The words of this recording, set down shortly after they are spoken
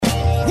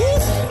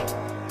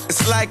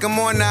It's like I'm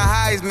on the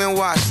Heisman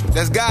watch.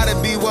 That's gotta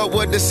be what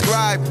would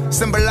describe,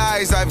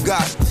 symbolize I've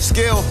got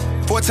skill,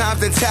 4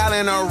 times the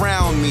talent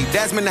around me.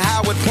 Desmond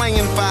Howard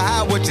playing for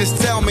Howard.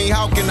 Just tell me,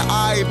 how can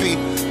I be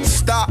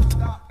stopped?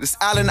 This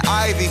Allen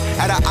Ivy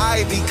at an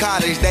Ivy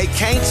College. They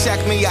can't check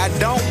me. I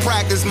don't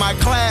practice my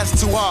class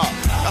too hard.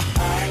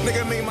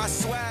 Nigga, me, my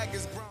swag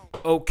is grown.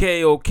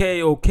 Okay.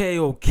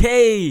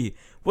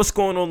 What's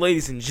going on,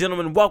 ladies and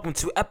gentlemen? Welcome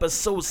to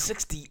episode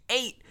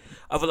 68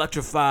 of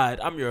Electrified.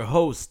 I'm your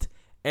host,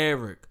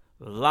 Eric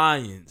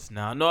Lyons.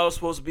 Now, I know I was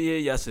supposed to be here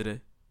yesterday.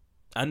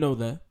 I know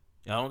that.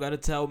 Y'all don't got to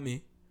tell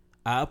me.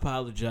 I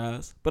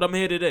apologize. But I'm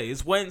here today.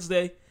 It's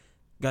Wednesday.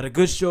 Got a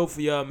good show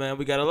for y'all, man.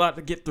 We got a lot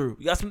to get through.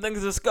 We got some things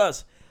to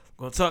discuss.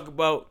 We're going to talk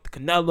about the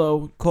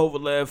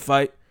Canelo-Kovalev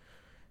fight.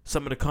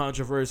 Some of the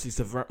controversy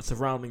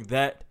surrounding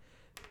that.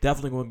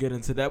 Definitely going to get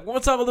into that. We're going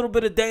to talk a little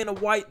bit of Dana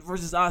White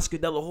versus Oscar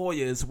De La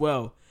Hoya as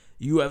well.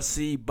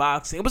 UFC,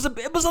 boxing.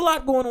 It was a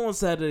lot going on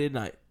Saturday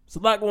night.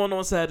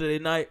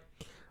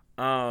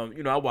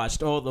 I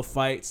watched all the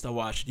fights. I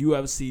watched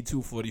UFC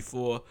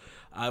 244.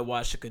 I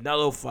watched the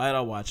Canelo fight.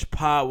 I watched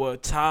Power.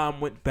 Tom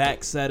went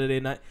back Saturday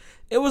night.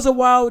 It was a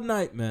wild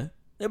night, man.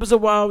 It was a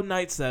wild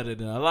night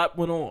Saturday. A lot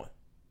went on.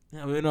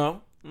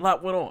 A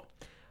lot went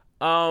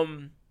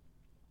on.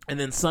 And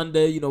then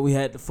Sunday, we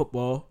had the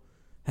football.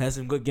 Had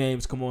some good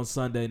games come on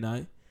Sunday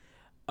night.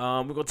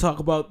 We're going to talk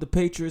about the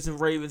Patriots and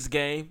Ravens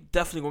game.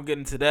 Definitely going to get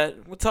into that.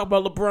 We're going to talk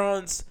about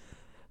LeBron.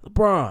 We're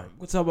going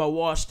to talk about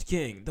Washed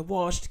King. The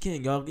Washed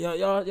King.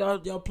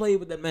 Y'all played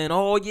with that man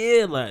all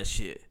year last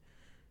year.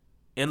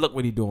 And look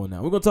what he's doing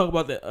now. We're going to talk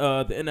about the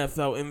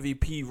NFL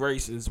MVP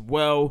race as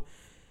well.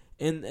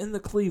 And the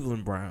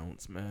Cleveland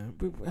Browns, man.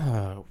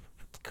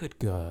 Good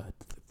God.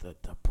 The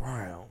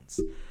Browns.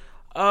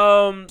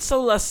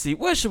 So let's see.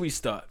 Where should we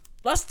start?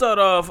 Let's start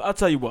off. I'll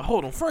tell you what.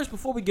 Hold on. First,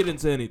 before we get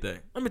into anything,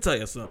 let me tell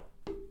you something.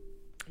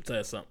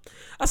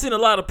 I've seen a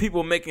lot of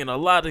people making a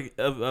lot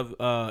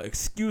of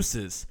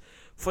excuses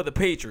for the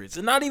Patriots.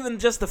 And not even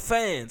just the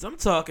fans. I'm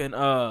talking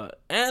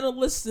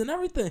analysts and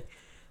everything.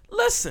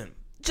 Listen.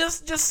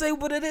 Just say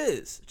what it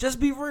is. Just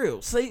be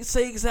real. Say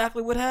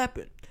exactly what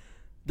happened.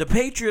 The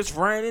Patriots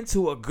ran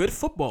into a good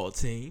football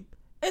team,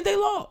 and they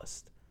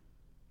lost.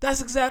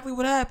 That's exactly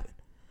what happened.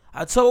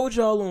 I told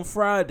y'all on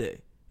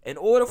Friday, in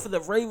order for the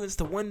Ravens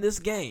to win this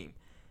game,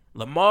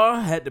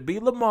 Lamar had to be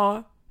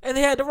Lamar, and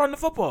they had to run the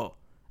football.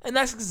 And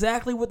that's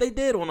exactly what they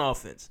did on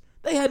offense.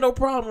 They had no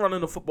problem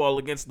running the football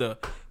against the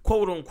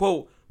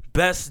quote-unquote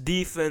best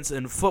defense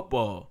in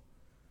football.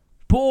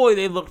 Boy,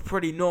 they looked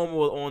pretty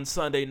normal on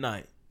Sunday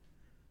night.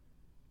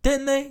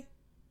 Didn't they?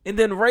 And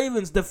then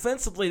Ravens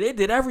defensively, they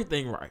did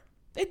everything right.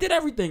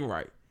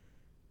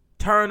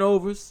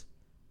 Turnovers,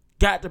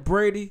 got to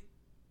Brady,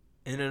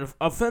 and then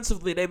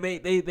offensively they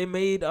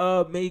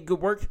made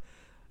good work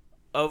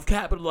of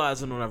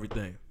capitalizing on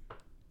everything.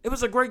 It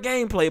was a great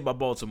game played by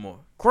Baltimore.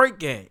 Great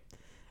game.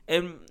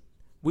 And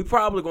we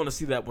probably going to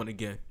see that one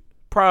again.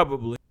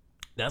 Probably.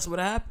 That's what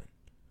happened.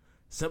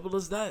 Simple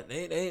as that.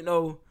 They ain't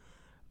no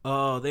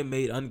they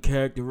made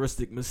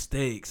uncharacteristic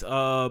mistakes.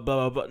 Blah,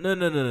 blah, blah.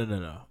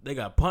 No. They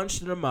got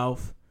punched in the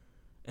mouth,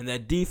 and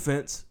that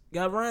defense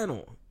got ran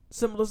on.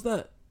 Simple as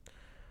that.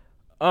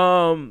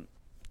 And,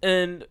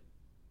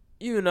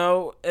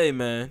 hey,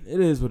 man, it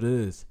is what it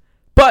is.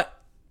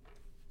 But,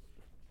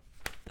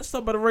 let's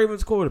talk about the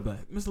Ravens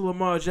quarterback, Mr.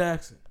 Lamar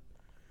Jackson.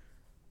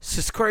 It's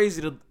just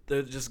crazy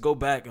to just go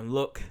back and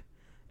look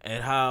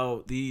at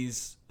how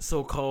these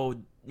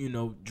so-called,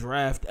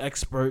 draft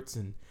experts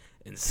and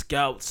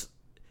scouts,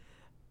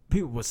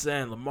 people were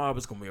saying Lamar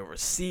was going to be a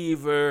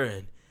receiver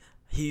and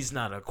he's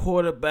not a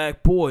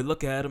quarterback. Boy,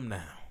 look at him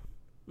now.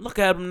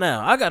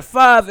 I got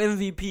 5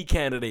 MVP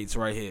candidates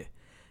right here,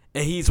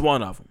 and he's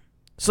one of them.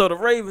 So the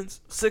Ravens,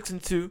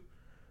 6-2.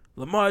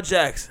 Lamar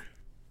Jackson,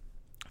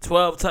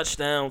 12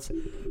 touchdowns,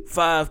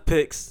 5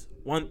 picks,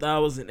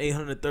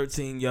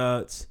 1,813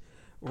 yards.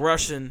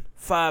 Rushing,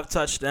 5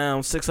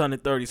 touchdowns,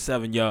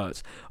 637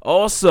 yards.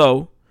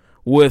 Also,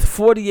 with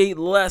 48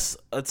 less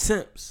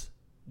attempts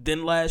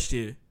than last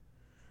year.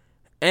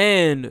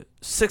 And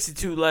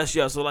 62 less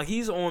yards. So,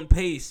 he's on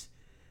pace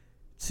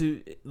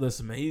to...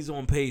 Listen, man, he's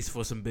on pace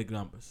for some big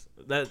numbers.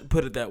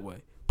 Put it that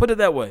way.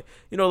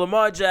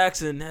 Lamar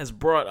Jackson has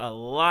brought a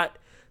lot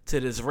to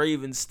this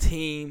Ravens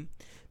team.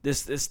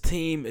 This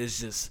team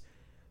is just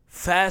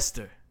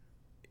faster.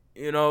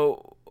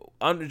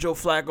 Under Joe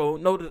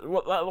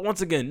Flacco.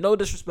 Once again, no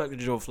disrespect to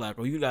Joe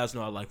Flacco. You guys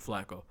know I like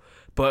Flacco.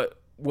 But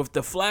with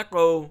the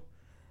Flacco...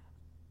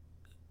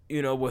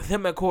 with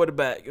him at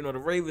quarterback, the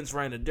Ravens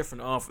ran a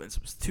different offense.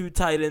 It was 2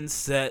 tight end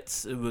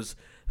sets. It was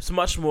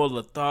much more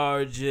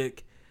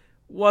lethargic.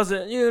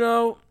 Wasn't,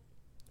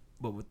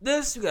 But with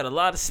this, you got a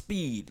lot of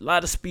speed.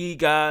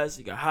 Guys.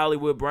 You got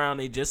Hollywood Brown.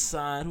 They just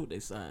signed. Who they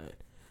signed?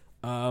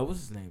 What's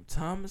his name?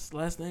 Thomas?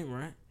 Last name,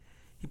 right?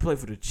 He played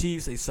for the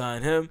Chiefs. They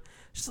signed him.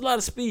 Just a lot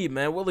of speed,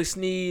 man. Willie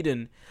Snead.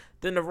 And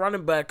then the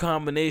running back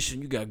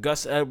combination, you got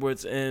Gus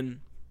Edwards and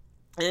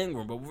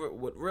Ingram. But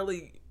what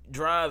really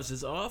drives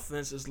his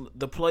offense is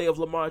the play of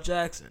Lamar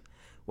Jackson.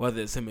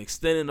 whether it's him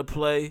extending the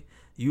play,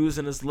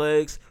 using his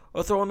legs,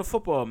 or throwing the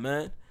football,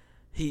 man.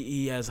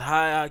 He has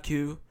high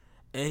IQ,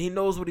 and he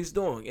knows what he's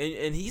doing.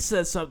 And he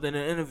said something in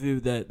an interview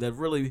that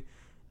really,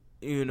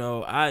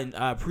 I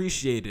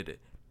appreciated it.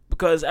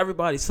 Because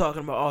everybody's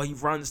talking about, oh, he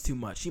runs too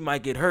much. He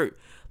might get hurt.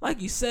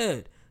 Like you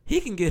said, he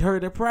can get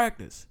hurt at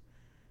practice.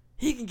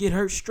 He can get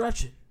hurt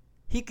stretching.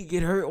 He could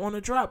get hurt on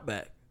a drop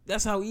back.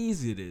 That's how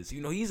easy it is.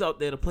 He's out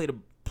there to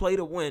play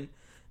to win,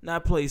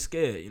 not play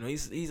scared.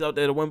 He's out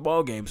there to win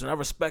ball games, and I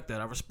respect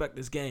that. I respect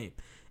this game.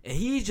 And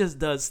he just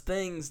does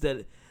things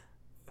that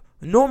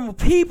normal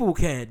people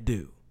can't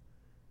do.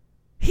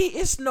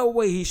 It's no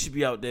way he should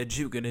be out there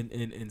juking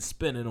and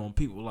spinning on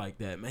people like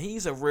that, man.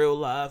 He's a real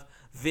live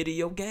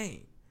video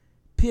game.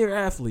 Pure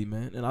athlete,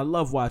 man. And I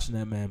love watching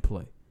that man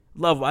play.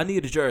 I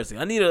need a jersey.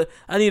 I need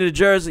a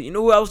jersey. You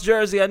know who else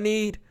jersey I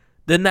need?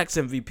 The next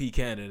MVP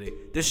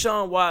candidate,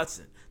 Deshaun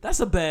Watson. That's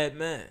a bad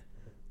man.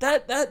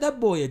 That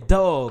boy a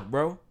dog,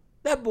 bro.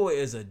 That boy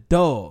is a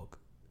dog.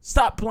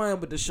 Stop playing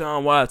with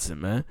Deshaun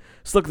Watson, man.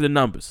 Let's look at the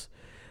numbers.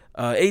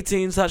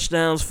 18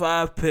 touchdowns,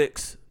 5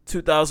 picks,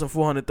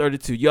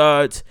 2,432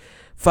 yards,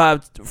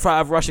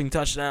 5 rushing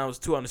touchdowns,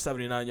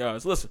 279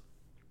 yards. Listen.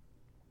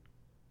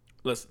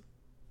 This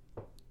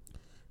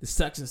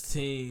Texans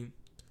team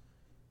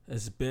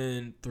has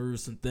been through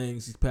some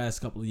things these past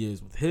couple of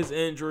years with his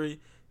injury,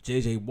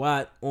 J.J.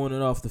 Watt on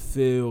and off the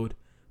field,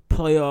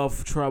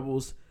 playoff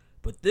troubles.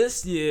 But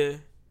this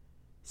year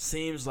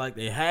seems like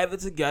they have it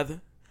together,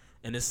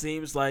 and it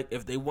seems like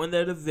if they win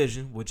their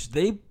division, which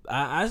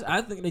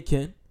I think they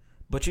can,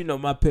 but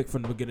my pick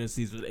from the beginning of the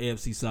season was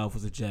AFC South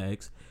was the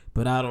Jags,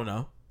 but I don't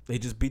know. They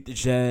just beat the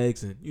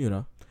Jags,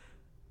 and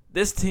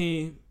this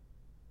team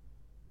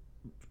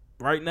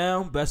right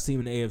now, best team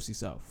in the AFC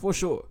South for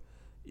sure.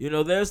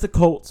 There's the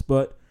Colts,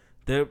 but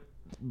their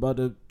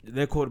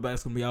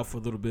quarterback's gonna be out for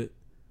a little bit,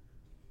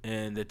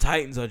 and the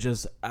Titans are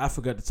just, I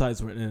forgot the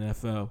Titans were in the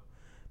NFL,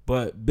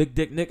 but Big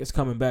Dick Nick is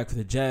coming back for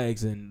the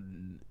Jags,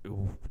 and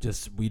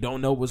just we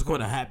don't know what's going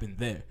to happen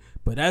there.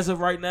 But as of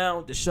right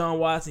now, Deshaun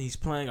Watson, he's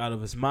playing out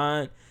of his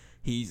mind.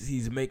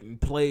 He's making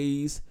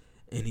plays,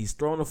 and he's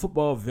throwing the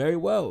football very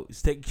well.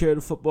 He's taking care of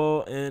the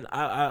football, and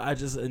I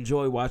just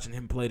enjoy watching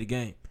him play the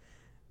game.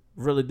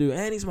 Really do.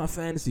 And he's my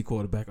fantasy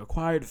quarterback,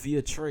 acquired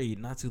via trade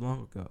not too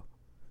long ago.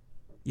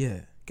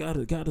 Yeah,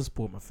 gotta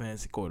support my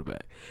fantasy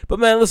quarterback. But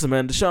man, listen,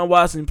 man, Deshaun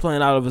Watson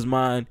playing out of his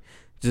mind,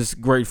 just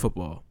great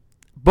football.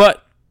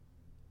 But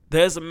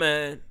there's a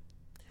man,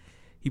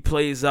 he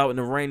plays out in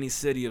the rainy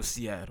city of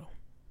Seattle.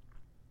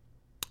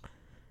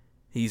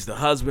 He's the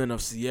husband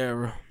of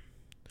Sierra.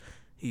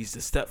 He's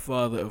the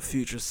stepfather of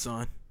Future's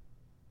son.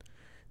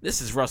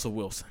 This is Russell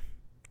Wilson.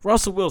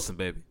 Russell Wilson,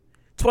 baby.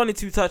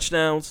 22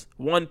 touchdowns,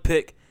 1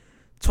 pick,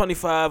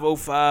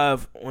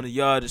 25.05 on the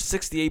yard,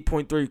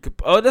 68.3.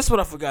 Oh, that's what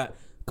I forgot.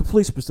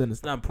 Completion percentage,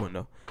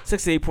 9.0.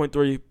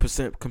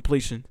 68.3%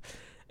 completion,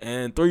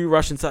 and 3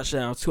 rushing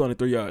touchdowns,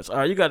 203 yards. All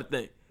right, you got to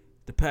think.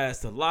 The pass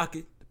to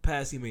Lockett, the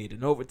pass he made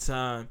in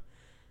overtime.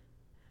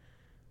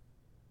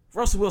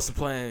 Russell Wilson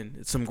playing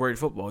some great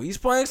football. He's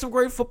playing some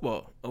great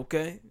football,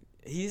 okay?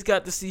 He's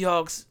got the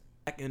Seahawks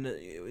back in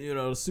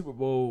the Super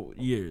Bowl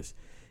years.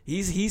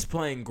 He's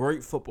playing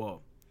great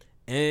football.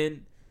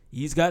 And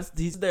he's there.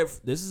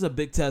 This is a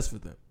big test for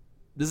them.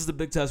 This is a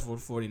big test for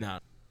the 49ers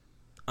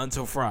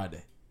until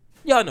Friday.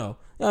 Y'all know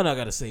I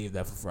got to save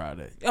that for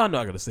Friday.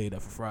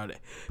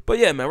 But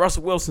yeah, man,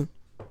 Russell Wilson,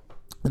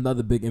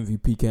 another big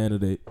MVP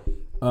candidate.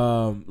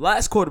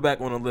 Last quarterback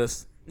on the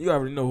list, you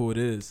already know who it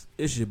is.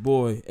 It's your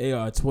boy,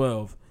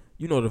 AR-12.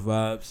 You know the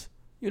vibes.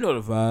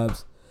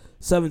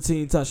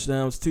 17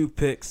 touchdowns, 2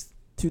 picks,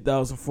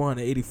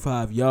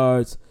 2,485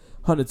 yards,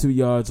 102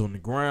 yards on the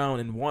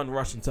ground, and 1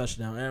 rushing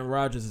touchdown. Aaron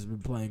Rodgers has been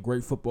playing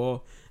great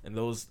football. And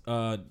those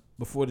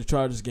before the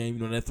Chargers game,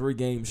 that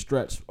 3-game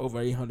stretch, over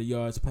 800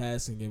 yards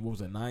passing,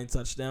 and 9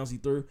 touchdowns he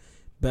threw?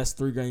 Best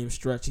 3-game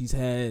stretch he's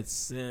had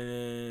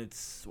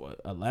since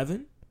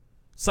 11?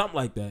 Something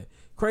like that.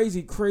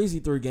 Crazy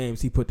 3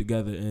 games he put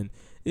together. And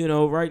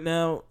right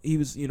now he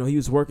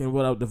was working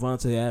without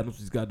Devontae Adams.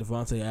 He's got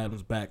Devontae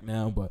Adams back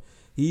now, but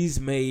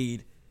he's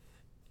made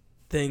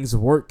things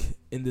work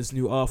in this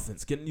new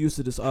offense. Getting used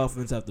to this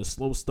offense after a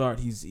slow start,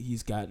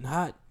 he's gotten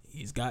hot.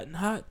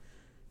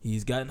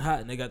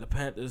 And they got the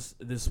Panthers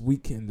this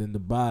week and then the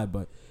bye.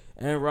 But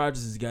Aaron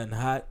Rodgers has gotten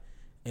hot,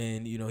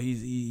 and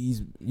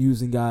he's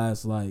using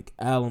guys like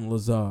Allen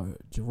Lazard,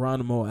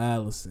 Geronimo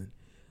Allison,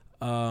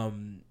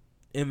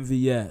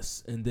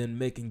 MVS, and then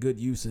making good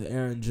use of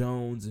Aaron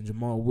Jones and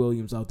Jamal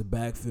Williams out the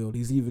backfield.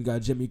 He's even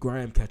got Jimmy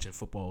Graham catching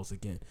footballs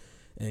again.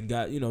 And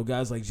got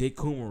guys like Jake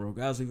Kumaro,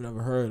 guys we've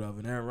never heard of,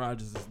 and Aaron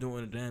Rodgers is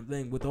doing a damn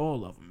thing with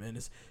all of them, man.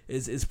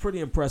 It's pretty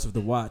impressive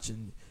to watch,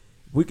 and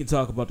we can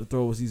talk about the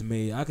throws he's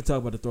made. I can talk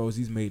about the throws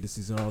he's made this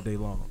season all day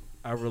long.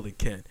 I really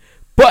can.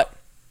 But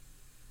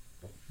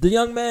the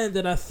young man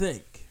that I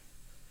think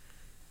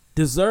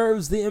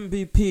deserves the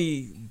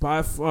MVP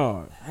by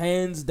far,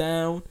 hands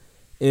down,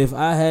 if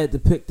I had to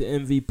pick the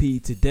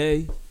MVP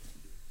today,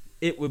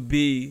 it would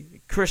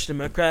be Christian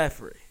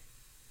McCaffrey.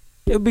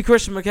 it would be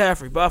Christian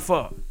McCaffrey by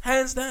far.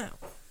 Hands down.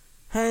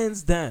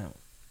 Hands down.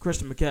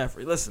 Christian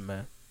McCaffrey. Listen,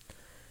 man.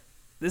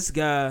 This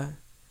guy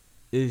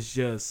is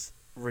just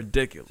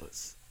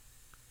ridiculous.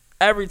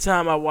 Every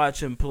time I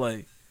watch him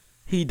play,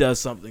 he does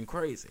something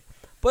crazy.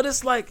 But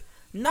it's like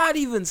not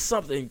even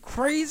something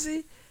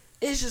crazy.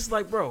 It's just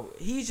like, bro,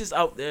 he's just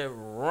out there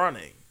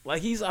running.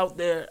 Like he's out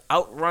there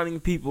outrunning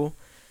people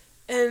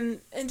and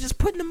just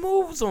putting the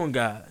moves on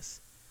guys.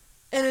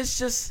 And it's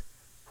just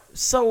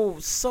so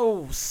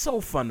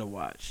fun to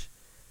watch.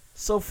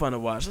 So fun to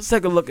watch. Let's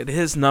take a look at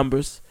his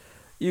numbers.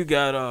 You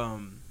got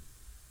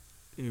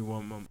give me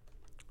one moment.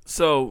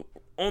 So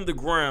on the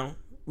ground,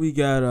 we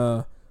got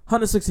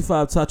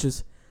 165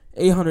 touches,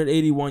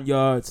 881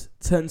 yards,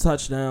 10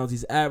 touchdowns.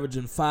 He's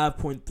averaging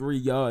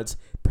 5.3 yards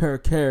per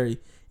carry.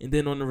 And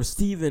then on the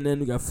receiving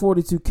end, we got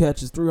 42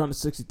 catches,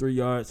 363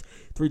 yards,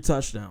 3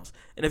 touchdowns.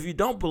 And if you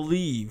don't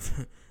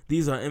believe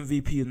these are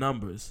MVP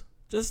numbers,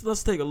 just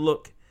let's take a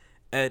look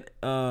at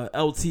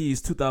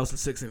LT's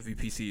 2006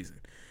 MVP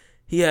season.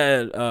 He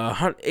had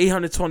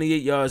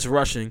 828 yards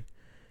rushing,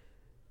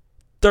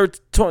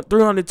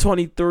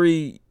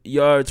 323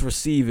 yards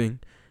receiving,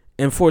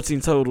 and 14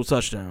 total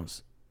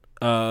touchdowns.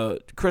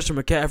 Christian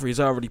McCaffrey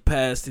has already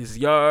passed his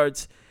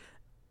yards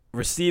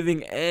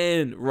receiving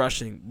and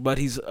rushing, but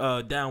he's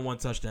down 1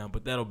 touchdown,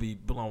 but that'll be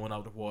blowing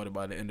out the water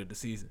by the end of the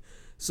season.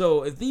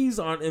 So if these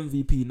aren't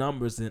MVP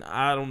numbers, then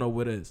I don't know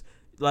what is.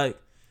 Like,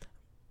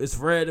 it's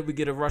rare that we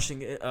get a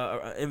rushing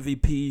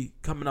MVP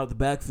coming out the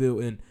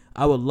backfield, and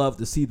I would love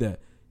to see that.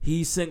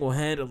 He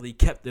single-handedly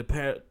kept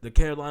the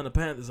Carolina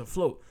Panthers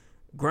afloat.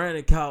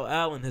 Granted, Kyle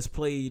Allen has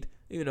played,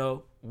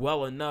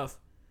 well enough,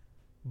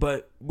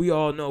 but we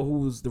all know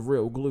who's the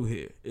real glue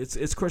here.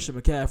 It's Christian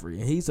McCaffrey,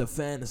 and he's a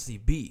fantasy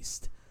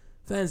beast.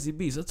 Fantasy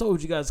beast. I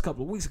told you guys a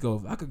couple of weeks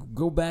ago, if I could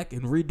go back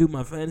and redo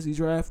my fantasy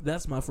draft,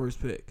 that's my first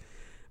pick.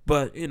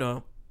 But,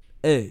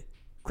 hey,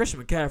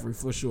 Christian McCaffrey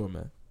for sure,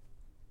 man.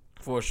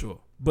 For sure.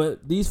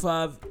 But these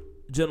 5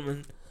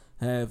 gentlemen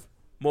have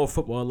more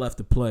football left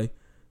to play.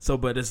 So,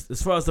 but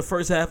as far as the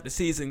first half of the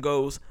season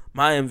goes,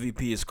 my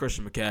MVP is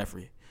Christian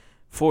McCaffrey.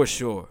 For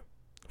sure.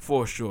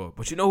 For sure.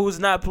 But you know who's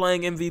not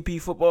playing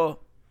MVP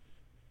football?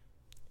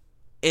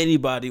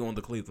 Anybody on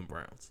the Cleveland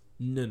Browns.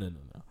 No.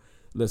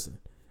 Listen,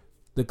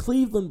 the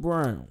Cleveland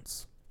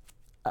Browns,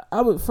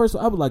 I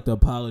would like to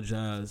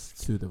apologize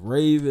to the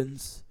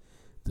Ravens,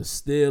 the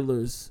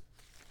Steelers.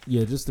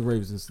 Yeah, just the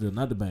Ravens and Steelers,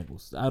 not the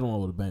Bengals. I don't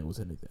owe the Bengals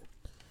anything.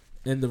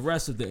 And the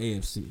rest of the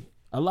AFC.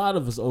 A lot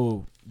of us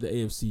owe the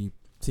AFC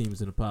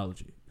teams an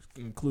apology,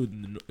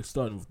 including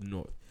starting with the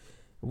North.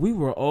 We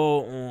were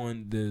all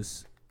on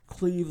this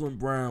Cleveland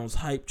Browns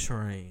hype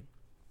train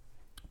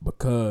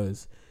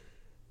because,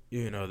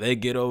 they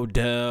get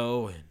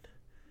Odell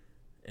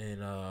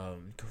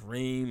and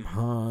Kareem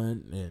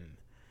Hunt, and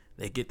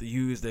they get to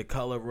use their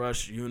color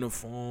rush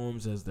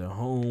uniforms as their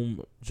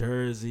home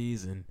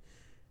jerseys, and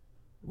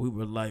we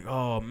were like,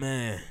 oh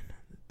man,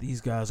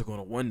 these guys are going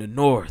to win the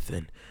North,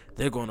 and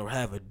they're going to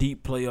have a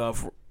deep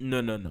playoff.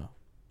 No.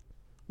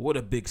 What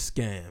a big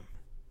scam.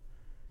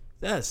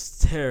 That's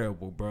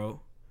terrible,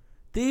 bro.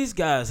 These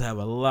guys have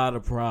a lot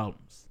of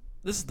problems.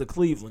 This is the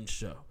Cleveland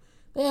show.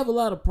 They have a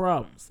lot of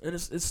problems, and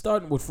it's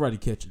starting with Freddie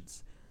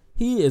Kitchens.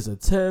 He is a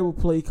terrible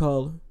play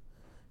caller.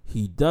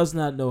 He does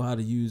not know how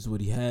to use what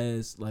he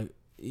has, like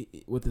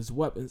with his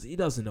weapons. He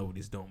doesn't know what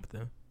he's doing with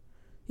them.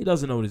 He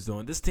doesn't know what he's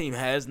doing. This team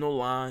has no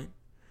line.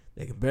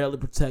 They can barely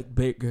protect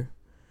Baker,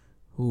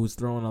 who's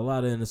throwing a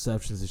lot of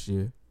interceptions this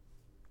year.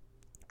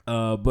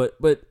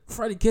 But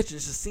Freddie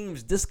Kitchens just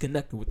seems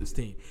disconnected with this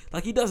team.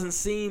 Like, he doesn't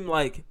seem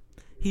like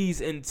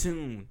he's in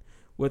tune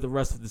with the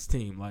rest of this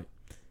team. Like,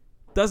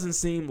 doesn't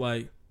seem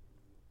like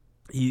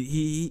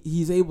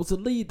he's able to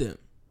lead them,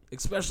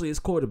 especially as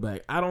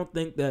quarterback. I don't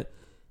think that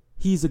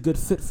he's a good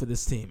fit for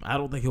this team. I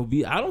don't think he'll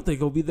be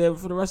there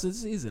for the rest of the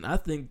season. I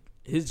think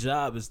his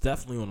job is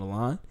definitely on the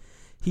line.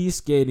 He's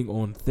skating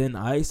on thin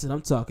ice, and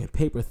I'm talking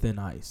paper thin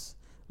ice.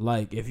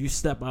 Like, if you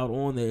step out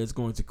on there, it's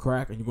going to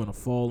crack and you're going to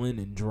fall in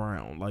and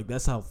drown. Like,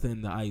 that's how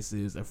thin the ice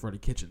is that Freddie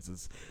Kitchens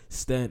is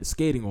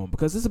skating on,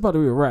 because it's about to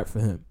be a wrap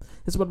for him.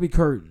 It's about to be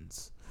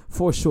curtains,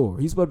 for sure.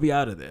 He's about to be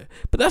out of there.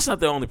 But that's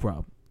not the only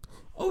problem.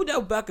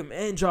 Odell Beckham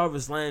and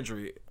Jarvis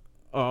Landry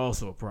are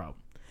also a problem.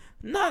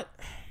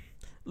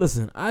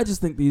 Listen, I just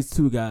think these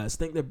two guys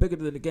think they're bigger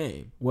than the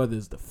game. Whether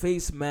it's the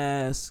face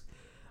mask,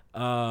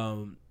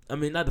 not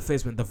the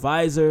face mask, the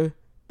visor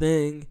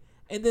thing,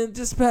 and then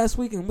just past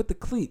weekend with the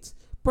cleats.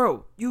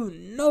 Bro,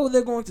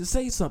 they're going to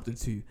say something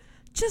to you.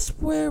 Just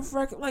wear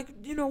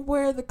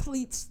the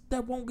cleats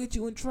that won't get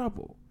you in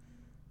trouble.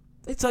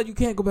 They tell you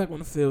can't go back on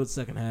the field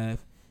second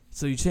half,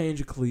 so you change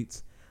your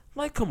cleats.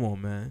 Like, come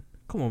on, man.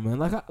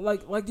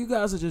 Like you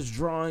guys are just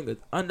drawing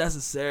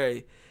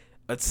unnecessary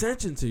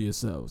attention to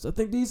yourselves. I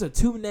think these are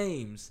two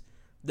names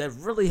that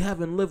really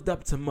haven't lived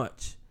up to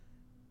much.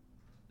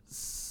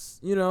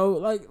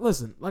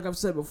 Listen, like I've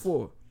said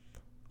before,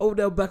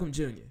 Odell Beckham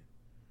Jr.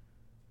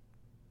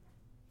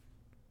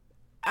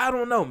 I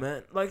don't know,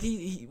 man. Like,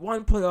 he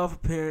one playoff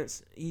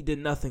appearance, he did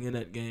nothing in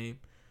that game.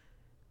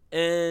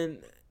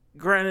 And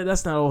granted,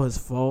 that's not all his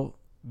fault,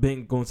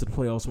 being going to the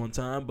playoffs one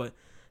time, but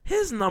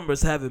his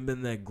numbers haven't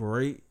been that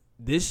great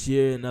this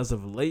year, and as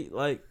of late,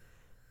 like,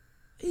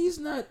 he's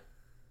not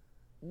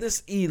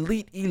this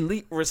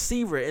elite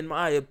receiver, in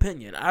my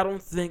opinion. I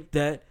don't think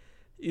that,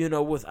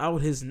 without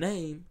his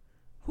name,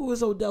 who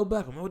is Odell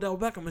Beckham? Odell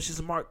Beckham is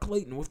just Mark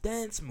Clayton with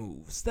dance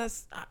moves.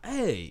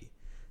 Hey,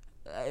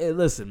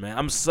 listen, man,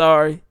 I'm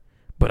sorry,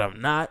 but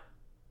I'm not.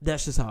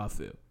 That's just how I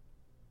feel.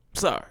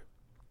 Sorry.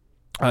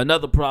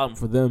 Another problem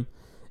for them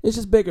is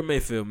just Baker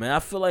Mayfield, man. I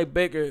feel like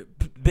Baker,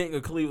 being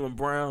a Cleveland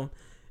Brown,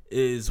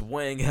 is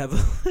weighing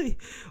heavily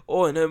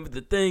on him.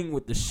 The thing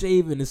with the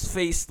shave in his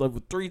face, like,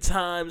 3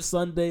 times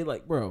Sunday,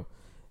 like, bro,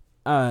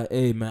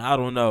 hey, man, I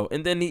don't know.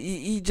 And then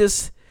he's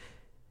just,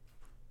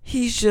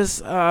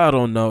 I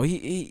don't know.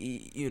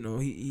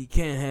 He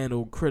can't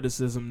handle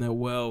criticism that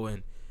well,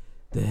 and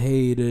the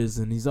haters,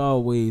 and he's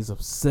always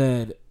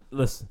upset.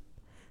 Listen,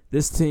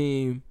 this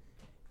team,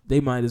 they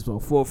might as well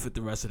forfeit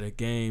the rest of their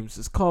games.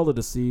 Just call it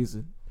a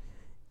season.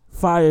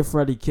 Fire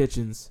Freddie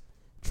Kitchens.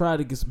 Try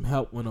to get some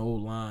help on the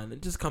old line and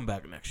just come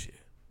back next year.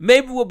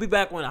 Maybe we'll be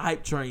back on a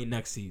hype train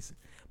next season.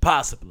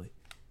 Possibly.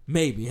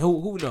 Maybe.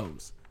 Who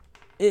knows?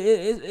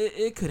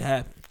 It could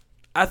happen.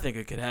 I think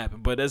it could happen.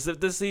 But as if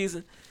this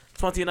season,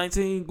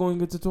 2019 going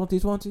into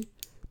 2020,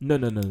 no.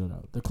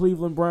 The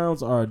Cleveland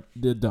Browns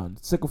they're done.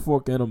 Sick a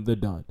fork in them, they're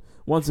done.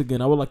 Once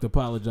again, I would like to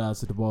apologize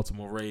to the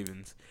Baltimore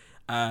Ravens.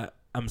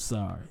 I'm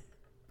sorry.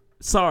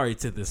 Sorry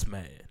to this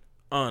man.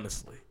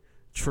 Honestly.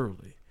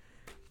 Truly.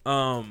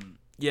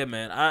 Yeah,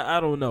 man, I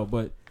don't know,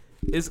 but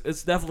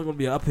it's definitely going to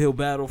be an uphill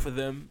battle for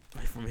them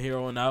from here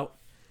on out.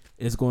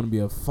 It's going to be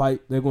a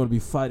fight. They're going to be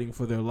fighting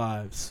for their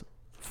lives,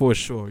 for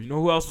sure. You know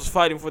who else was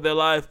fighting for their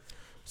life?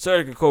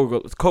 Sergey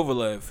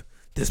Kovalev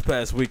this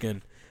past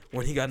weekend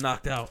when he got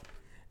knocked out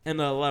in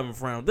the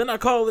 11th round. Then I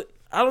called it.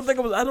 I don't think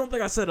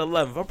I said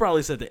 11th. I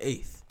probably said the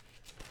 8th.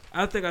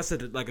 I think I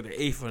said it like the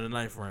 8th or the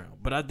 9th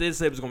round. But I did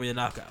say it was going to be a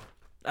knockout.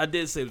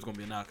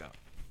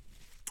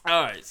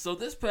 All right, so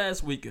this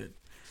past weekend,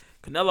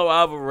 Canelo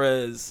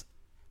Alvarez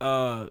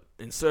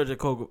and Sergey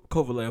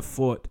Kovalev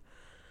fought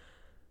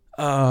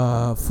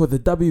for the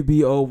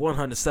WBO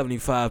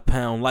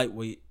 175-pound light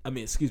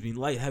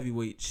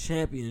heavyweight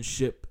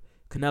championship.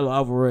 Canelo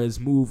Alvarez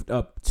moved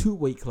up 2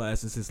 weight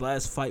classes. His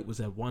last fight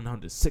was at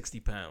 160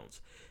 pounds,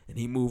 and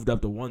he moved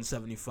up to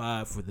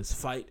 175 for this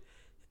fight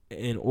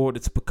in order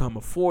to become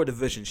a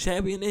 4-division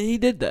champion, and he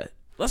did that.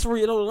 Let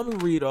me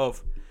read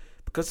off,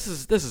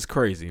 because this is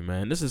crazy,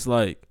 man. This is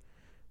like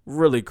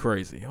really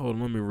crazy. Hold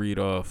on, let me read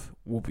off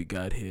what we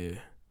got here.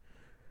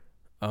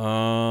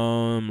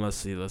 Let's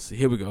see.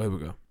 Here we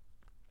go.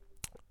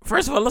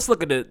 First of all, let's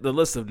look at the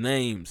list of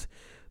names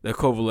that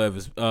the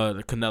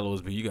Canelo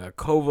has been. You got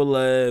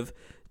Kovalev,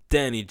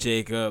 Danny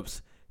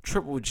Jacobs,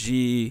 Triple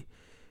G,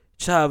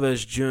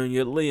 Chavez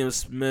Jr., Liam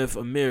Smith,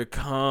 Amir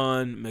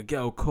Khan,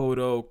 Miguel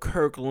Cotto,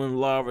 Kirkland,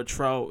 Lara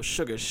Trout,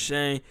 Sugar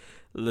Shane.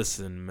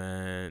 Listen,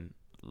 man.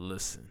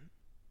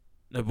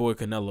 That boy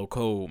Canelo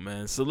cold,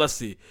 man. So let's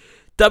see.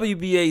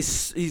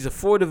 WBA, he's a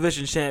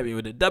 4-division champion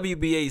with the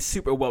WBA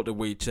Super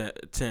Welterweight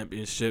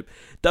Championship,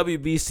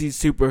 WBC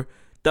Super,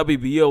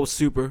 WBO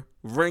Super,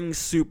 Ring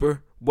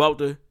Super,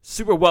 Welter,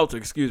 Super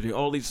Welter,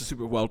 all these are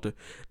Super Welter,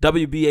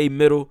 WBA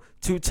Middle,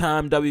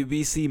 2-time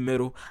WBC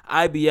Middle,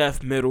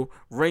 IBF Middle,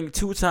 Ring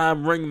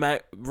 2-time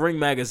Ring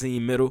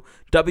Magazine Middle,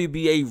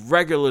 WBA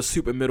Regular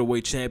Super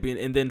Middleweight Champion,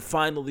 and then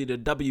finally the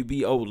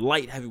WBO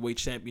Light Heavyweight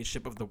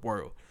Championship of the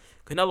world.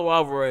 Canelo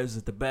Alvarez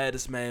is the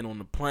baddest man on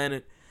the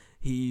planet.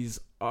 He's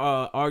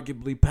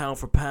arguably pound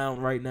for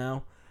pound right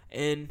now,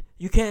 and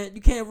you can't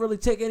really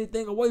take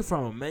anything away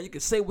from him, man. You can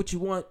say what you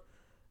want,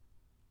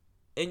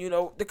 and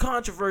the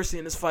controversy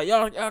in this fight,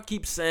 y'all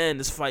keep saying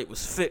this fight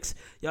was fixed.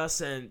 Y'all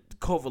saying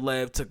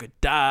Kovalev took a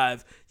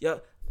dive. Yeah,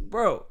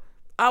 bro,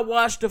 I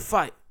watched the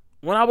fight.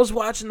 When I was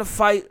watching the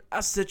fight,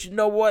 I said, you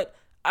know what?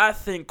 I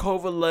think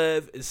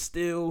Kovalev is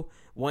still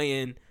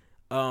weighing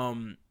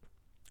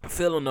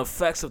feeling the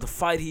effects of the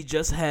fight he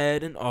just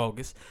had in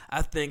August.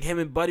 I think him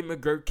and Buddy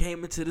McGirt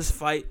came into this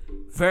fight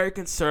very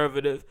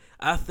conservative.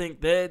 I think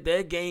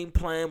their game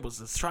plan was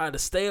to try to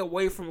stay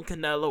away from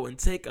Canelo and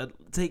take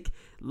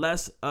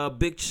less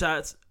big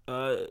shots,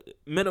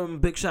 minimum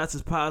big shots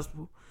as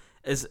possible,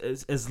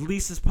 as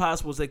least as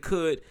possible as they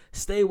could.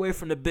 Stay away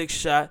from the big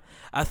shot.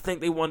 I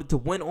think they wanted to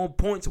win on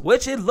points,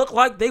 which it looked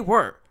like they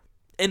were,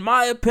 in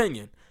my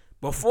opinion.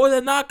 Before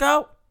the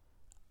knockout,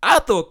 I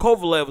thought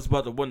Kovalev was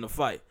about to win the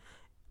fight.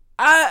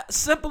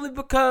 Simply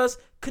because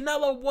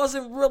Canelo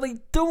wasn't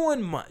really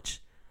doing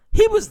much.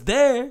 He was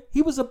there.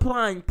 He was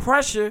applying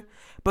pressure,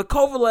 but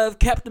Kovalev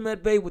kept him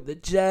at bay with the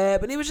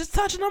jab, and he was just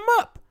touching him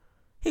up.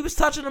 It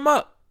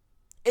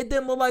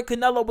didn't look like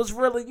Canelo was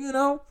really,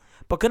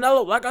 But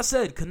Canelo, like I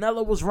said,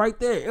 Canelo was right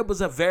there. It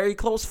was a very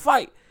close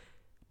fight.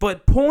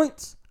 But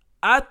points,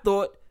 I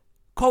thought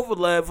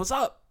Kovalev was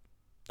up.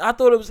 I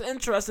thought it was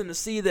interesting to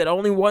see that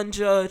only one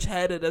judge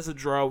had it as a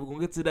draw. We're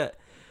going to get to that.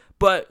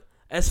 But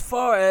as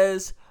far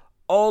as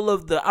all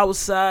of the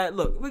outside,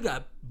 look, we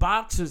got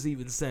boxers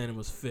even saying it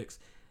was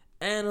fixed.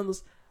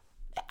 Analysts,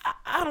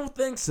 I don't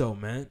think so,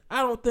 man.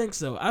 I don't think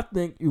so. I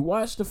think you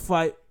watch the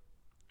fight.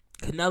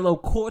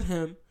 Canelo caught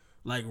him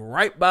like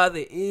right by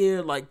the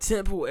ear, like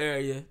temple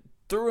area,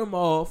 threw him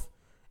off,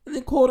 and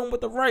then caught him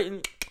with the right.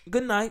 And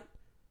good night.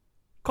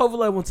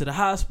 Kovalev went to the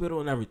hospital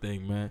and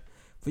everything, man.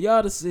 For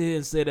y'all to sit here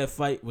and say that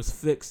fight was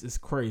fixed is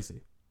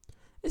crazy.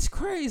 It's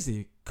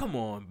crazy. Come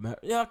on, man.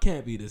 Y'all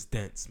can't be this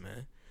dense,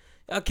 man.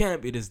 Y'all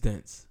can't be this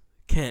dense.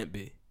 Can't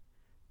be.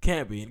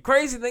 Can't be. And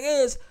crazy thing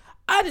is,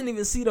 I didn't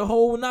even see the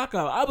whole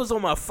knockout. I was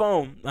on my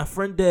phone. My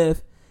friend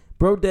Dev,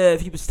 bro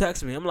Dev, he was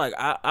texting me. I'm like,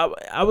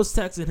 I was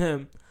texting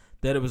him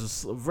that it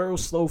was a very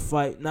slow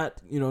fight.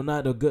 Not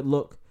a good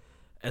look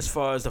as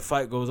far as the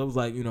fight goes. I was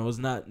like, it's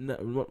not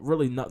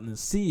really nothing to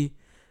see.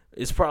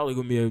 It's probably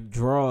going to be a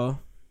draw.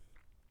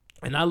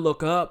 And I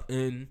look up,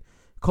 and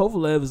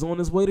Kovalev is on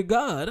his way to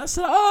God. I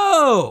said,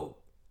 oh,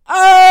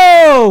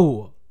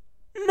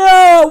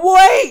 no,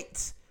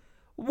 wait.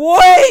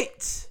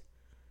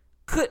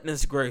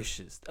 Goodness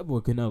gracious. That boy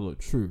Canelo,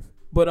 truth.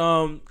 But,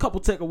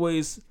 couple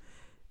takeaways.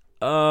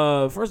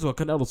 First of all,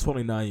 Canelo's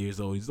 29 years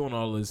old. He's doing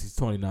all this. He's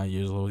 29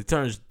 years old. He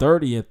turns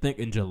 30, I think,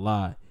 in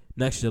July.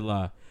 Next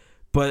July.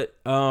 But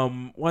a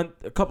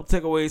couple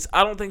takeaways.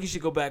 I don't think he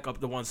should go back up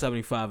to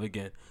 175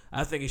 again.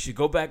 I think he should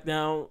go back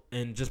down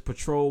and just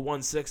patrol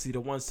 160 to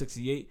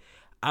 168.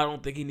 I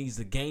don't think he needs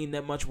to gain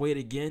that much weight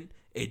again.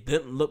 It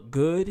didn't look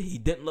good. He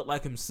didn't look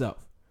like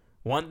himself.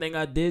 One thing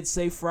I did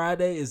say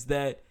Friday is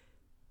that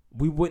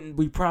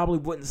we probably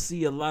wouldn't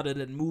see a lot of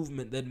that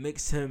movement that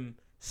makes him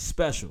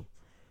special.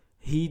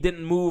 He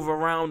didn't move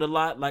around a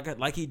lot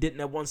like he did in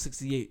that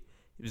 168.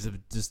 He was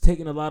just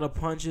taking a lot of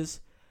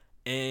punches.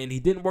 And he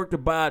didn't work the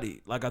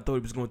body like I thought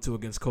he was going to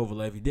against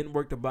Kovalev. He didn't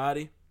work the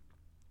body.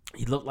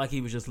 He looked like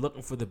he was just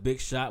looking for the big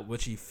shot,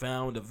 which he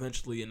found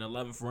eventually in the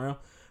 11th round.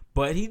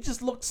 But he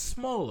just looked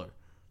smaller.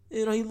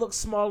 He looked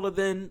smaller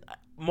than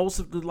most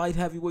of the light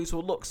heavyweights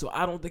will look. So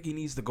I don't think he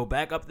needs to go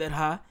back up that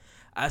high.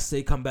 I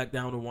say come back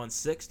down to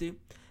 160.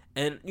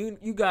 And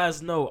you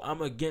guys know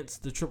I'm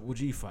against the Triple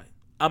G fight.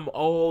 I'm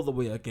all the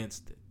way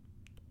against it.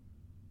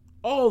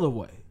 All the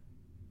way.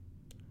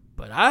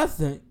 But I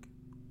think,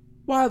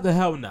 why the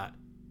hell not?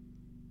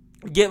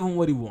 Give him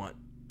what he wants.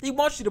 He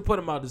wants you to put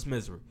him out of his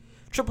misery.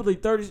 Triple D,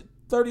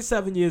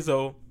 37 years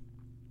old.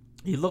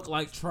 He looked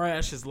like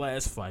trash his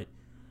last fight.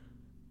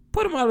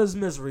 Put him out of his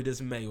misery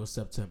this May or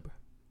September.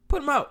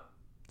 Put him out.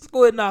 Let's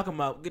go ahead and knock him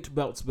out. Get your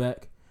belts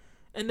back.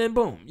 And then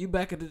boom, you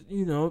back at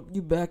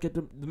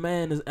the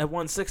man is at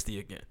 160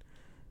 again.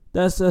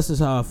 That's just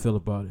how I feel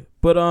about it.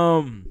 But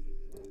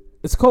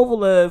it's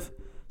Kovalev.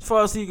 As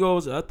far as he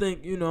goes, I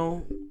think,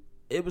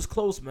 it was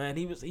close, man.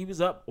 He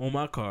was up on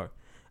my card.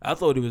 I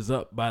thought he was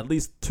up by at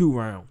least 2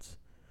 rounds.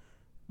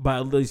 By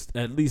at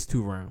least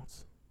 2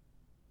 rounds.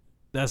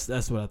 That's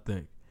what I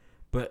think.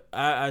 But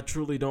I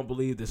truly don't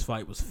believe this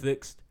fight was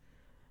fixed.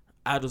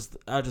 I just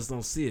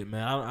don't see it,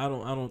 man. I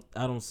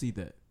don't see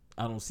that.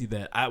 I don't see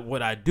that.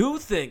 What I do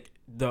think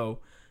though,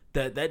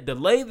 that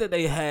delay that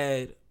they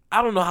had,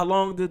 I don't know how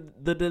long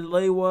the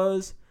delay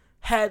was,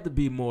 had to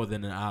be more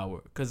than an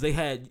hour, because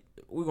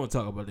we're gonna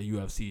talk about the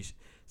UFC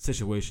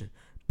situation.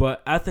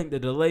 But I think the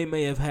delay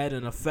may have had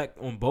an effect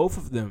on both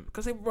of them,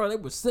 because they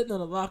were sitting in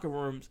the locker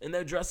rooms, in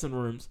their dressing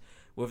rooms,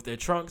 with their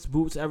trunks,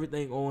 boots,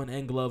 everything on,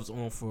 and gloves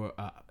on for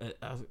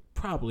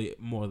probably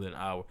more than an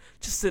hour.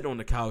 Just sitting on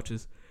the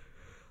couches.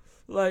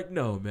 Like,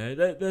 no, man.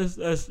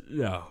 That's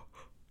no.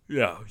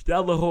 Yeah. De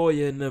La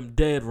Hoya and them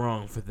dead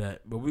wrong for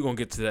that. But we're going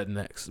to get to that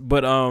next.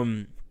 But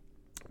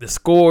the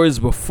scores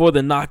before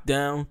the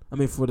knockout,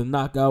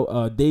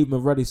 Dave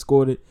Moretti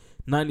scored it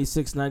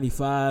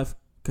 96-95,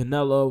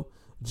 Canelo.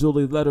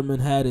 Julie Letterman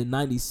had it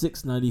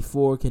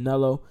 96-94,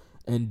 Canelo.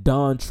 And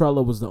Don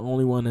Trella was the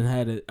only one that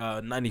had it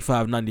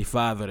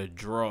 95-95 at a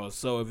draw.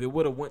 So if it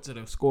would have went to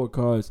the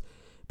scorecards,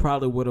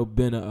 probably would have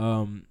been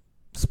a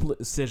split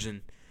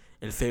decision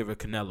in favor of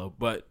Canelo.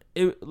 But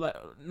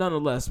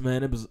nonetheless,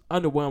 man, it was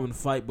an underwhelming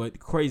fight, but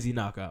crazy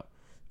knockout.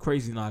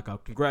 Crazy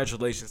knockout.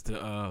 Congratulations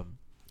to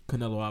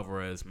Canelo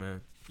Alvarez,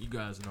 man. You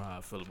guys know how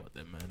I feel about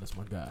that, man. That's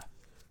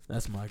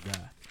my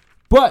guy.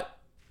 But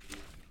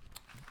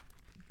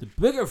the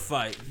bigger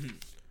fight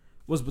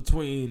was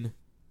between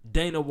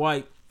Dana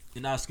White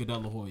and Oscar De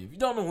La Hoya. If you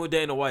don't know who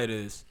Dana White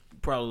is, you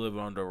probably live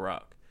under a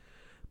rock.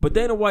 But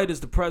Dana White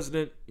is the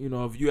president,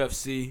 of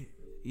UFC.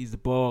 He's the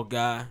bald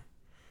guy.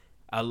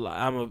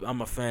 I'm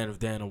a fan of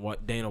Dana White.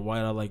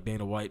 I like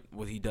Dana White,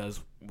 what he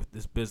does with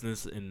this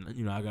business,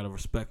 and I got a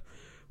respect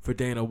for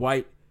Dana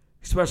White,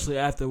 especially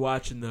after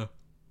watching the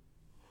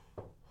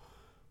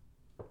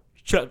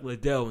Chuck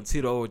Liddell and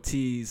Tito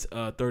Ortiz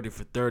 30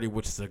 for 30,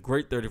 which is a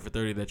great 30 for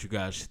 30 that you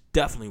guys should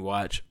definitely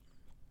watch.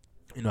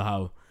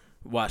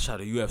 Watch how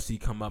the UFC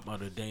come up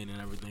under Dana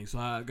and everything. So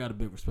I got a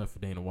big respect for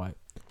Dana White.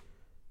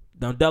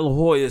 Now, De La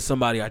Hoya is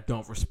somebody I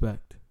don't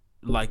respect.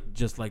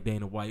 Just like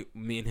Dana White,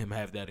 me and him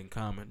have that in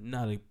common.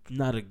 Not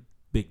a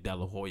big De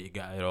La Hoya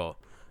guy at all.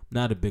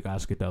 Not a big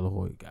Oscar De La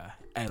Hoya guy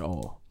at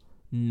all.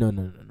 No.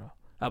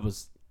 I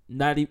was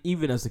not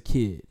even as a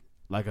kid,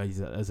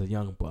 as a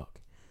young buck.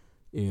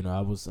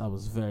 I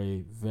was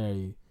very,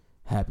 very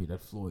happy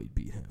that Floyd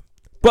beat him.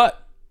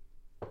 But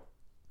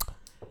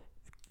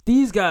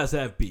these guys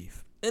have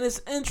beef. And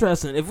it's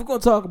interesting. If we're going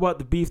to talk about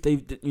the beef,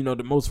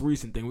 the most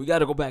recent thing, we got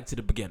to go back to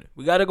the beginning.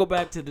 We got to go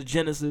back to the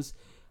genesis,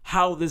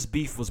 how this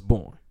beef was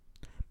born.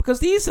 Because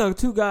these are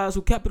two guys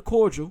who kept it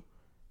cordial,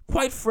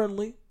 quite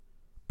friendly,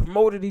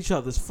 promoted each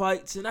other's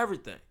fights and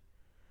everything.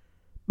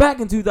 Back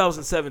in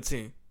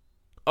 2017,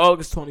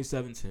 August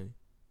 2017.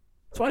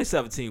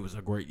 2017 was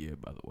a great year,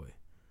 by the way.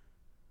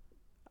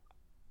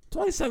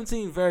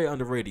 2017, very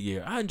underrated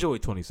year. I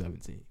enjoyed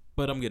 2017,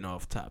 but I'm getting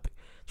off topic.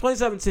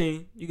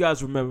 2017, you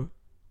guys remember,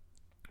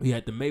 we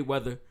had the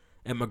Mayweather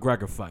and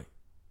McGregor fight.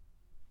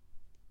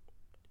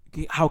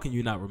 How can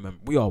you not remember?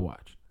 We all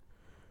watched.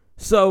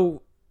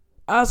 So,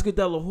 Oscar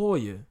De La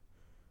Hoya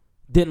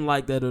didn't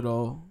like that at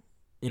all,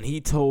 and he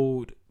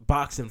told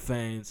boxing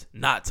fans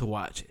not to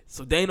watch it.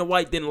 So, Dana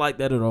White didn't like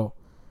that at all,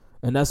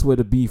 and that's where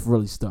the beef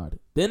really started.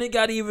 Then it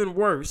got even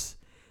worse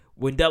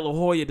when De La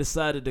Hoya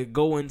decided to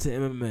go into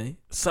MMA,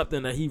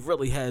 something that he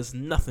really has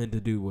nothing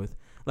to do with.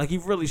 Like, he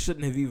really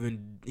shouldn't have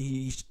even,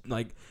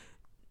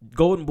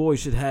 Golden Boy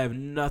should have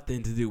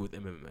nothing to do with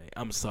MMA.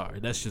 I'm sorry.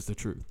 That's just the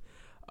truth.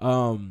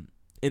 And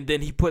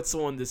then he puts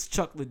on this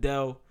Chuck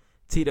Liddell,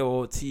 Tito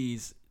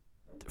Ortiz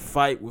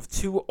fight with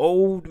two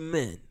old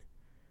men.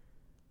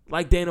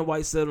 Like Dana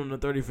White said on the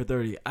 30 for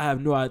 30, I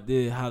have no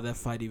idea how that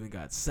fight even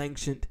got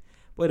sanctioned,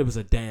 but it was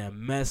a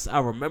damn mess. I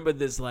remember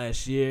this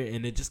last year,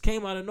 and it just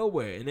came out of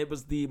nowhere. And it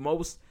was the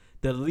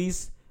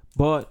least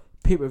bought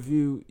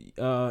pay-per-view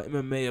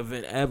MMA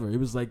event ever. It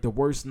was like the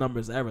worst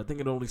numbers ever. I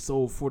think it only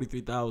sold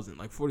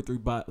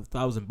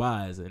 43,000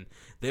 buys, and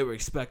they were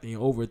expecting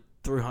over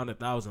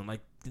 300,000.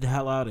 Like, get the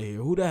hell out of here.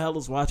 Who the hell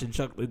is watching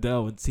Chuck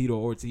Liddell and Tito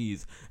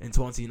Ortiz in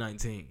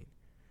 2019?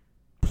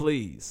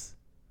 Please.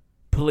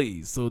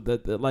 So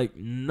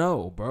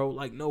no, bro.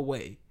 Like, no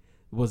way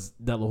was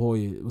De La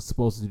Hoya was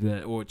supposed to do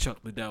that, or Chuck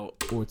Liddell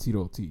or Tito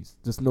Ortiz.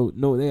 Just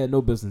no, they had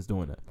no business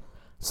doing that.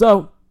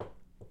 So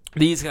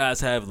these guys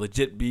have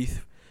legit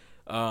beef.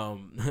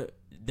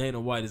 Dana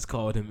White has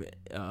called him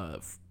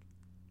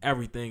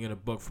everything in the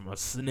book, from a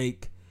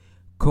snake,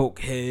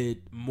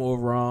 cokehead,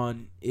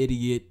 moron,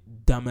 idiot,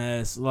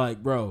 dumbass.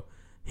 Like, bro,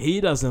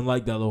 he doesn't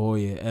like De La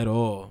Hoya at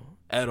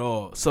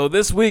all. So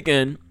this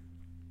weekend,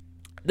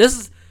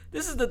 this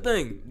is the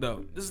thing,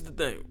 though. This is the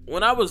thing.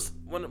 When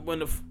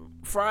the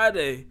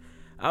Friday,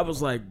 I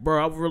was like,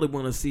 bro, I really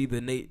want to see the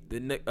Nate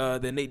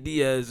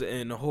Diaz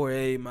and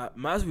Jorge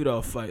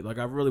Masvidal fight. Like,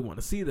 I really want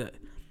to see that.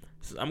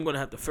 So I'm going to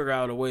have to figure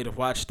out a way to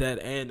watch that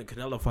and the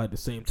Canelo fight at the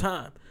same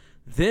time.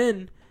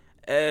 Then,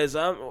 as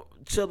I'm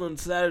chilling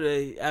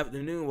Saturday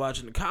afternoon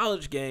watching the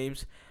college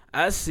games,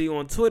 I see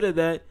on Twitter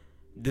that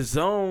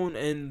DAZN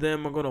and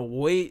them are going to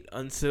wait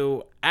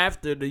until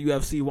after the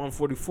UFC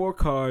 144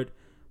 card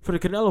for the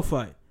Canelo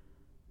fight.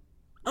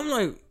 I'm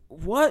like,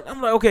 what?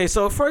 I'm like, okay,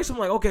 so at first I'm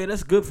like, okay,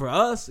 that's good for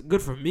us,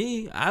 good for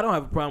me. I don't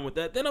have a problem with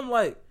that. Then I'm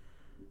like,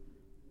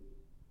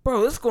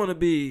 bro, it's going to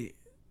be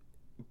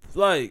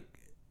like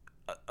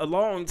a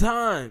long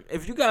time.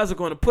 If you guys are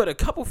going to put a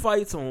couple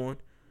fights on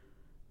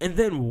and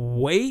then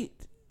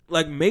wait,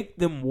 like make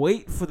them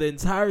wait for the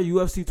entire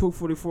UFC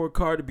 244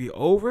 card to be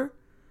over,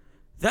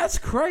 that's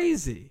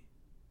crazy.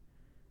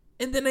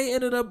 And then they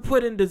ended up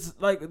putting this,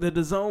 like, the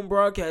DAZN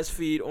broadcast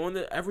feed on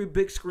every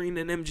big screen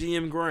in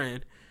MGM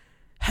Grand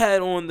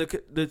had on the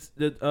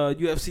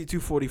UFC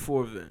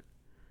 244 event.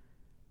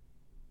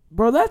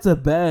 Bro, that's a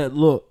bad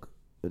look.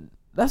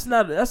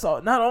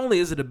 Not only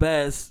is it a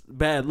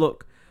bad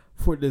look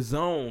for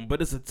DAZN,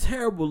 but it's a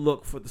terrible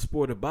look for the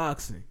sport of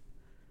boxing.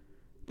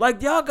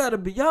 Like, y'all gotta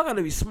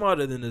be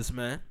smarter than this,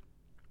 man.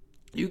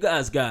 You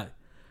guys got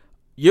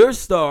your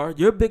star,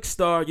 your big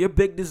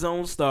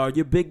DAZN star,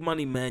 your big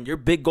money man, your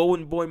big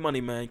golden boy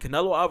money man,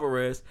 Canelo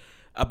Alvarez,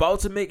 about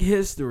to make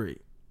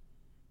history.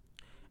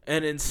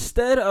 And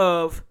instead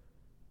of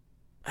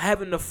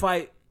having to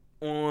fight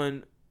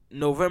on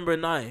November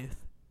 9th,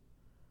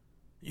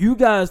 you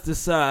guys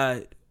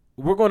decide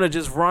we're going to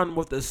just run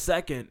with the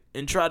second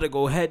and try to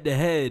go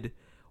head-to-head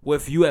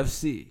with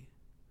UFC.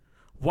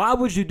 Why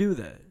would you do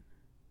that?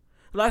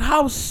 Like,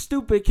 how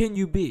stupid can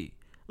you be?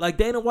 Like,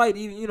 Dana White,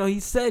 he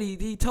said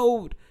he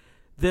told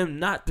them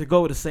not to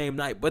go the same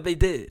night, but they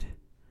did.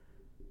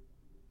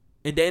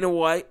 And Dana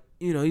White,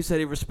 he said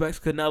he respects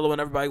Canelo and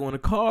everybody on the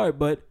card,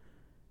 but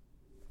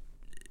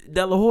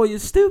De La Hoya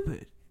is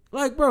stupid.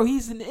 Like, bro,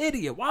 he's an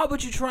idiot. Why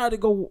would you try to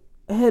go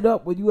head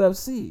up with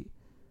UFC?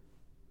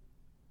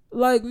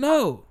 Like,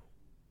 no,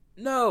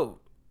 not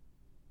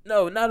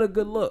a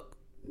good look.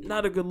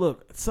 Not a good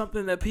look. It's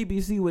something that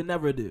PBC would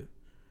never do.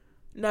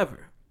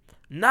 Never.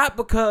 Not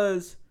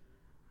because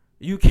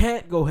you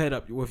can't go head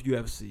up with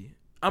UFC.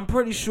 I'm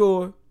pretty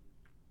sure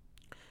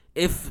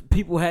if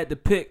people had to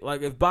pick,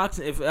 like, if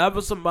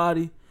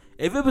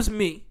it was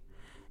me,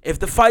 if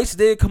the fights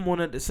did come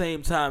on at the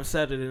same time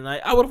Saturday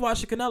night, I would have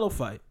watched the Canelo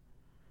fight.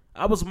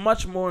 I was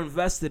much more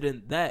invested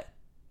in that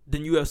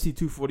than UFC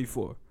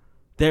 244,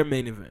 their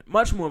main event.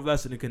 Much more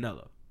invested in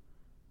Canelo.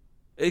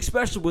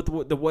 Especially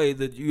with the way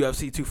the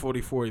UFC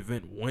 244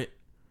 event went.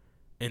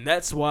 And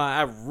that's why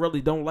I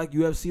really don't like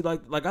UFC.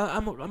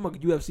 I'm a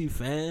UFC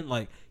fan,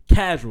 like,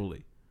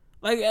 casually.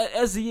 Like,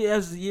 as the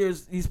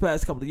years, these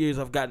past couple of years,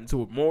 I've gotten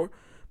to it more.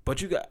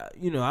 But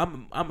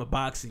I'm a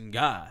boxing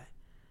guy.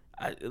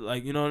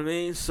 You know what I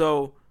mean?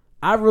 So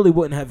I really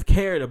wouldn't have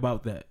cared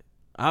about that.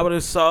 I would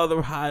have saw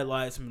the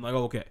highlights and been like,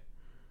 okay.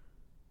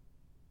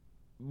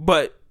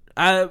 But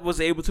I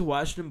was able to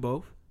watch them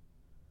both.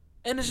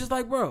 And it's just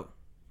like, bro,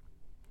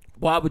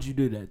 why would you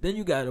do that? Then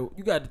you got to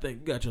think,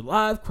 you got your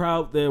live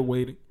crowd there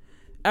waiting.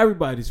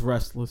 Everybody's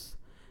restless.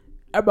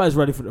 Everybody's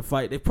ready for the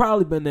fight. They've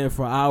probably been there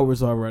for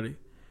hours already.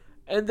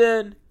 And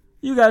then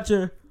you got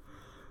your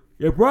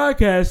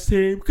broadcast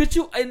team. Could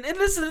you and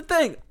this is the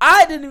thing.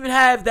 I didn't even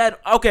have that.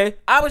 Okay,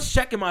 I was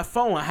checking my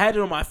phone. I had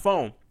it on my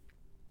phone.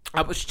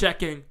 I was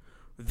checking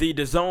the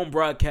DAZN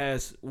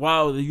broadcast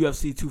while the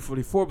UFC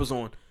 244 was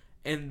on.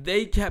 And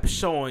they kept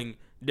showing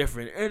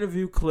different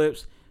interview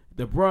clips.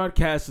 The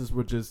broadcasters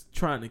were just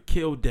trying to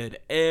kill dead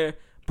air.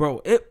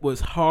 Bro, it was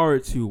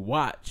hard to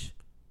watch.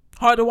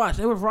 Hard to watch.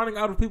 They were running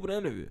out of people to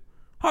interview.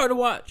 Hard to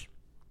watch.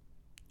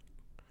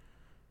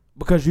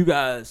 Because you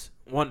guys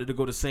wanted to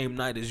go the same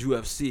night as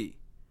UFC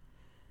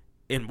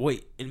and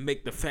wait and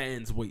make the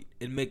fans wait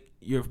and make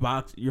your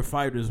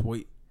fighters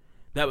wait.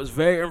 That was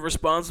very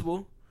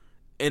irresponsible,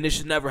 and it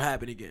should never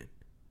happen again.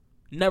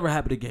 Never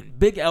happen again.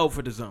 Big L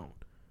for DAZN.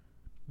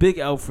 Big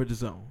L for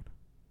DAZN.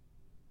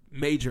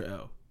 Major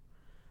L.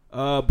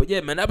 But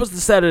yeah, man, that was the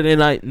Saturday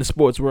night in the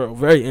sports world.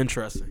 Very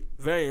interesting.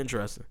 Very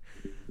interesting.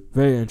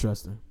 Very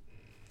interesting.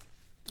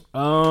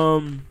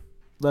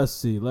 Let's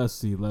see.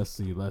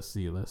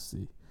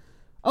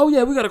 Oh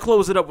yeah, we gotta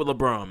close it up with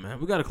LeBron, man.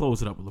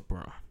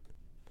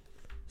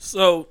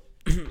 So,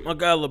 my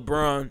guy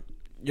LeBron,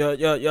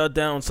 y'all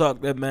down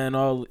talked that man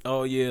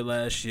all year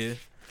last year.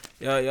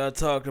 Y'all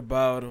talked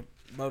about him,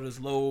 about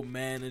his load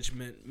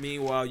management.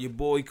 Meanwhile, your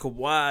boy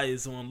Kawhi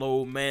is on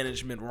load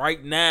management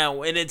right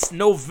now, and it's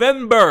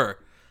November.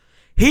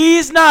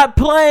 He's not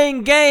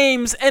playing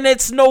games, and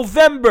it's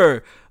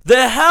November.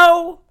 The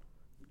hell?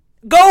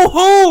 Go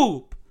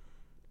hoop.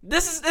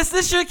 Is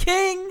this your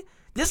king?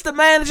 This the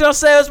man that y'all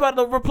said is about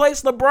to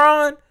replace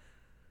LeBron?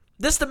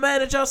 This the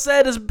man that y'all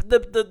said is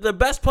the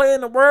best player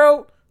in the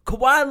world?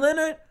 Kawhi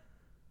Leonard?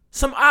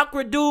 Some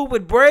awkward dude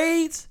with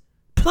braids?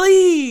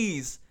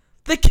 Please.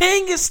 The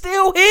king is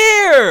still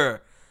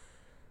here.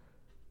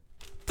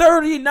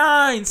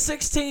 39,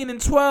 16, and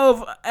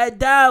 12 at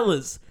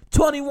Dallas.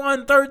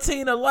 21,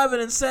 13, 11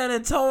 in San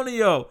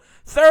Antonio.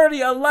 30,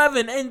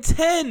 11, and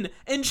 10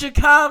 in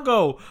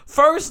Chicago.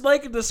 First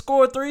Laker to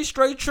score 3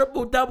 straight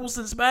triple-doubles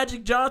since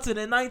Magic Johnson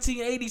in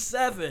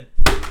 1987.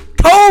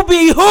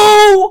 Kobe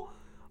who?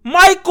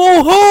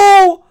 Michael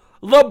who?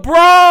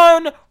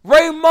 LeBron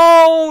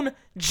Raymond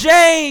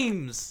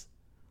James.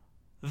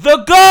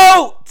 The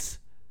GOAT.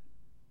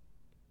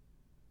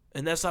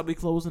 And that's how we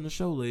closing the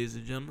show, ladies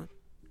and gentlemen.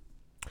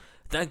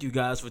 Thank you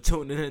guys for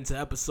tuning in to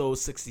episode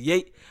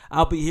 68.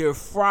 I'll be here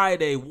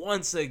Friday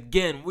once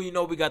again. We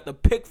know we got the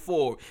pick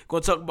 4.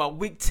 Going to talk about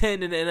week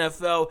 10 in the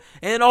NFL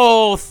and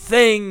all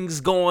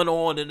things going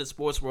on in the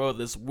sports world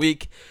this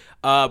week.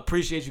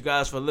 Appreciate you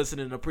guys for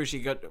listening.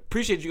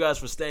 Appreciate you guys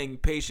for staying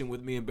patient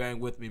with me and bearing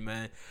with me,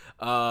 man.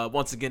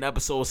 Once again,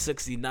 episode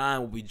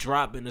 69 will be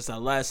dropping. It's our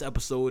last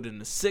episode in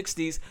the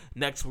 60s.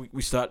 Next week,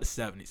 we start the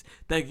 70s.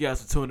 Thank you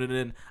guys for tuning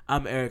in.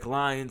 I'm Eric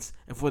Lyons,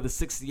 and for the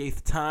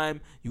 68th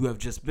time, you have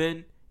just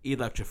been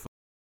electrified.